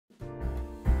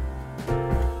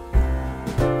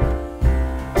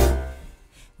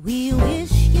We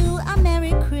wish you a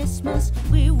Merry Christmas.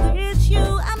 We wish you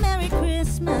a Merry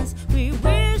Christmas. We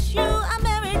wish you a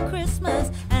Merry Christmas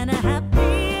and a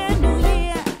Happy New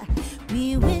Year.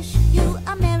 We wish you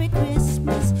a Merry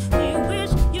Christmas. We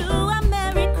wish you a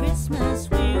Merry Christmas.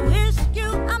 We wish you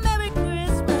a Merry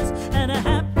Christmas and a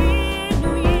Happy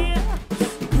New Year.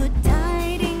 Good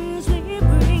tidings we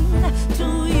bring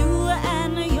to you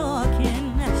and your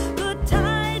kin. Good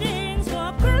tidings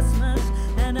for Christmas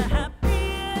and a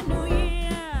Happy New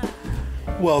Year.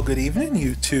 Well, good evening,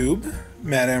 YouTube.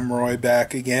 Matt M. Roy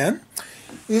back again.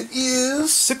 It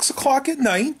is 6 o'clock at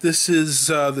night. This is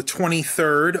the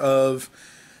 23rd of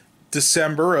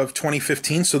December of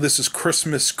 2015, so this is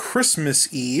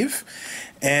Christmas Eve.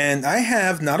 And I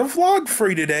have not a vlog for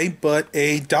you today, but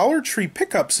a Dollar Tree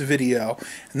pickups video.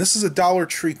 And this is a Dollar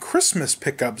Tree Christmas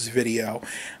pickups video.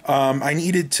 I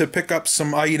needed to pick up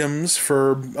some items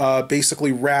for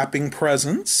basically wrapping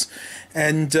presents.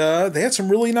 And they had some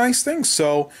really nice things.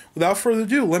 So without further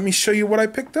ado, let me show you what I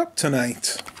picked up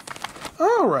tonight.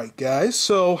 Alright guys,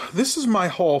 so this is my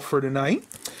haul for tonight.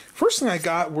 First thing I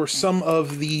got were some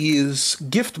of these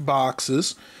gift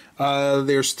boxes.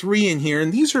 There's 3 in here,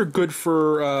 and these are good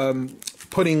for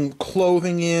putting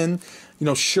clothing in, you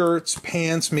know, shirts,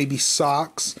 pants, maybe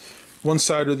socks. One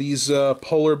side are these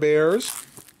polar bears,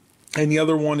 and the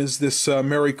other one is this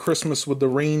Merry Christmas with the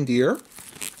reindeer.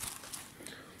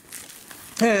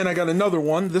 And I got another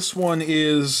one. This one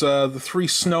is the 3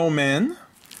 snowmen,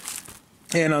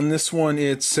 and on this one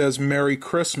it says Merry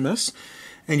Christmas.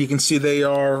 And you can see they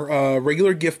are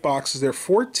regular gift boxes. They're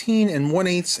 14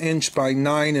 1/8 inch by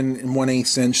 9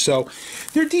 1/8 inch. So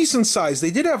they're decent size.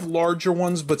 They did have larger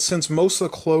ones, but since most of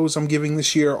the clothes I'm giving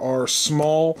this year are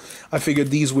small, I figured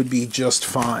these would be just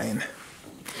fine.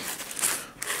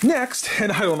 Next,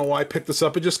 and I don't know why I picked this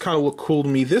up, it just kind of looked cool to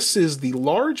me. This is the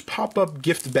large pop-up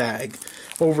gift bag,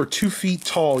 over 2 feet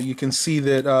tall. You can see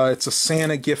that it's a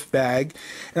Santa gift bag.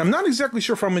 And I'm not exactly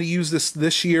sure if I'm going to use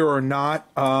this year or not.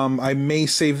 I may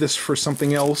save this for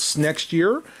something else next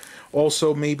year.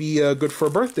 Also, maybe good for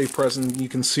a birthday present, you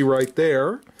can see right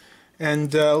there.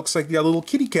 And looks like they got a little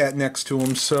kitty cat next to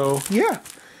him. So, yeah,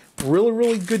 really,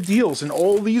 really good deals. And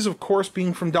all these, of course,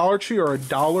 being from Dollar Tree, are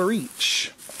 $1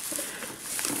 each.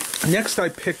 Next, I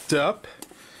picked up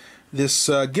this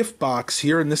gift box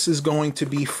here, and this is going to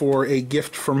be for a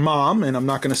gift for Mom, and I'm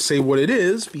not going to say what it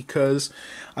is because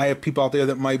I have people out there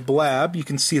that might blab. You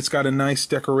can see it's got a nice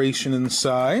decoration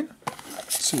inside.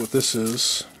 Let's see what this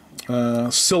is.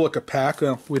 Silica pack.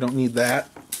 Well, we don't need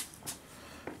that.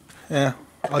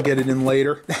 I'll get it in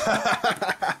later.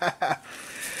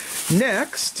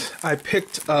 Next, I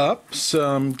picked up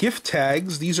some gift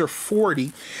tags. These are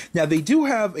 40. Now, they do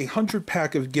have a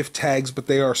 100-pack of gift tags, but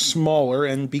they are smaller.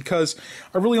 And because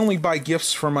I really only buy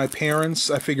gifts for my parents,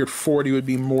 I figured 40 would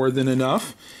be more than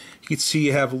enough. You can see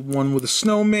you have one with a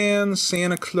snowman,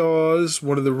 Santa Claus,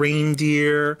 one of the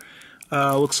reindeer.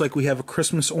 Looks like we have a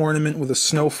Christmas ornament with a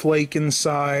snowflake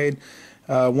inside.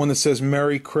 One that says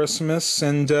Merry Christmas.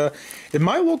 And in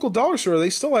my local dollar store, they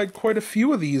still had quite a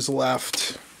few of these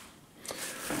left.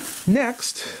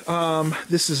 Next,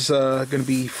 this is going to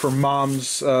be for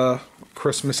Mom's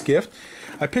Christmas gift.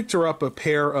 I picked her up a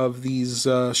pair of these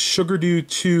Sugar Dew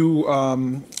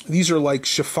 2, these are like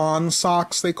chiffon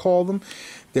socks, they call them.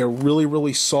 They're really,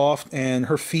 really soft, and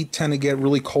her feet tend to get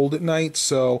really cold at night,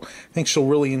 so I think she'll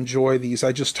really enjoy these.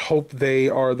 I just hope they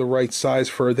are the right size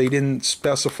for her. They didn't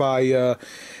specify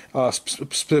a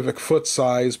specific foot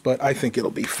size, but I think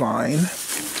it'll be fine.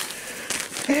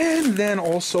 And then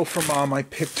also for Mom, I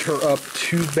picked her up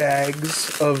 2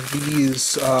 bags of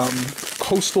these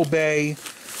Coastal Bay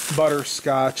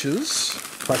butterscotches.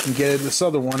 If I can get this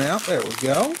other one out. There we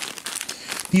go.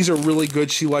 These are really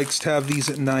good. She likes to have these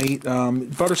at night.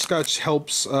 Butterscotch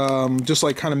helps, just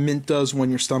like kind of mint does when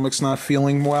your stomach's not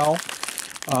feeling well.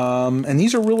 And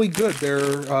these are really good.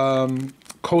 They're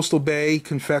Coastal Bay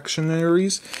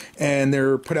confectionaries, and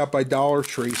they're put out by Dollar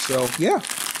Tree. So, yeah.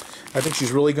 I think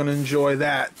she's really going to enjoy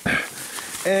that.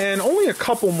 And only a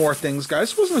couple more things,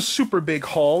 guys. It wasn't a super big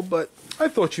haul, but I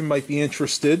thought you might be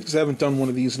interested because I haven't done one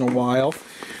of these in a while.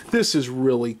 This is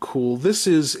really cool. This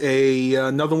is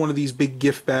another one of these big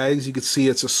gift bags. You can see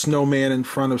it's a snowman in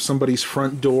front of somebody's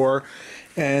front door.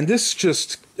 And this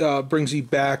just brings me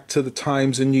back to the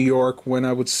times in New York when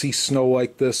I would see snow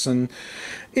like this. And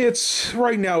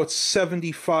right now it's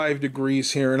 75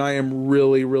 degrees here, and I am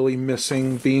really, really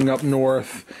missing being up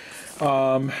north.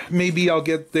 Maybe I'll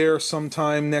get there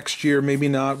sometime next year, maybe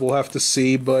not, we'll have to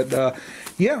see. But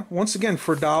yeah, once again,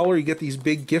 for $1 you get these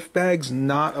big gift bags.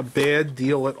 Not a bad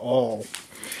deal at all.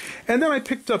 And then I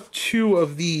picked up 2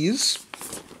 of these.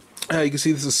 You can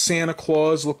see this is Santa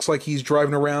Claus. Looks like he's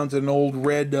driving around in an old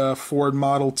red Ford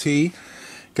Model T.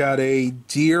 Got a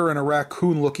deer and a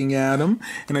raccoon looking at him.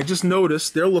 And I just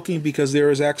noticed they're looking because there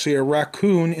is actually a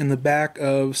raccoon in the back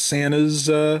of Santa's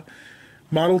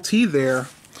Model T there.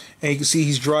 And you can see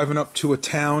he's driving up to a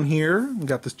town here. We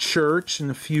got the church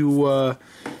and a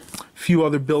few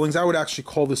other buildings. I would actually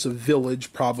call this a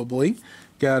village, probably.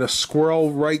 Got a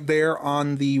squirrel right there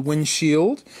on the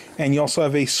windshield. And you also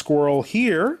have a squirrel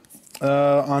here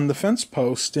on the fence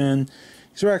post. And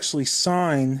these are actually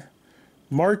signed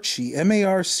Marchi,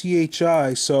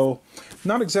 M-A-R-C-H-I. So,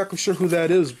 not exactly sure who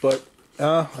that is, but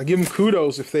I give them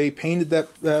kudos if they painted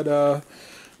that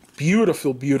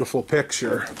beautiful, beautiful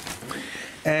picture.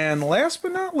 And last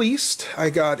but not least,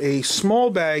 I got a small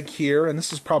bag here, and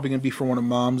this is probably going to be for one of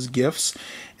Mom's gifts.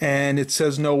 And it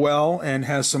says Noel and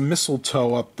has some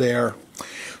mistletoe up there.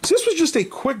 So this was just a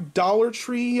quick Dollar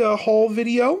Tree haul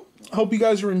video. I hope you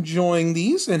guys are enjoying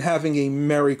these and having a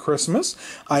Merry Christmas.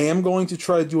 I am going to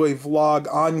try to do a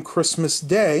vlog on Christmas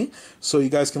Day, so you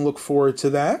guys can look forward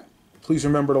to that. Please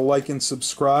remember to like and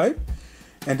subscribe.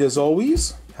 And as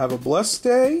always, have a blessed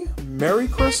day, Merry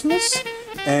Christmas,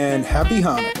 and Happy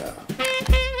Hanukkah.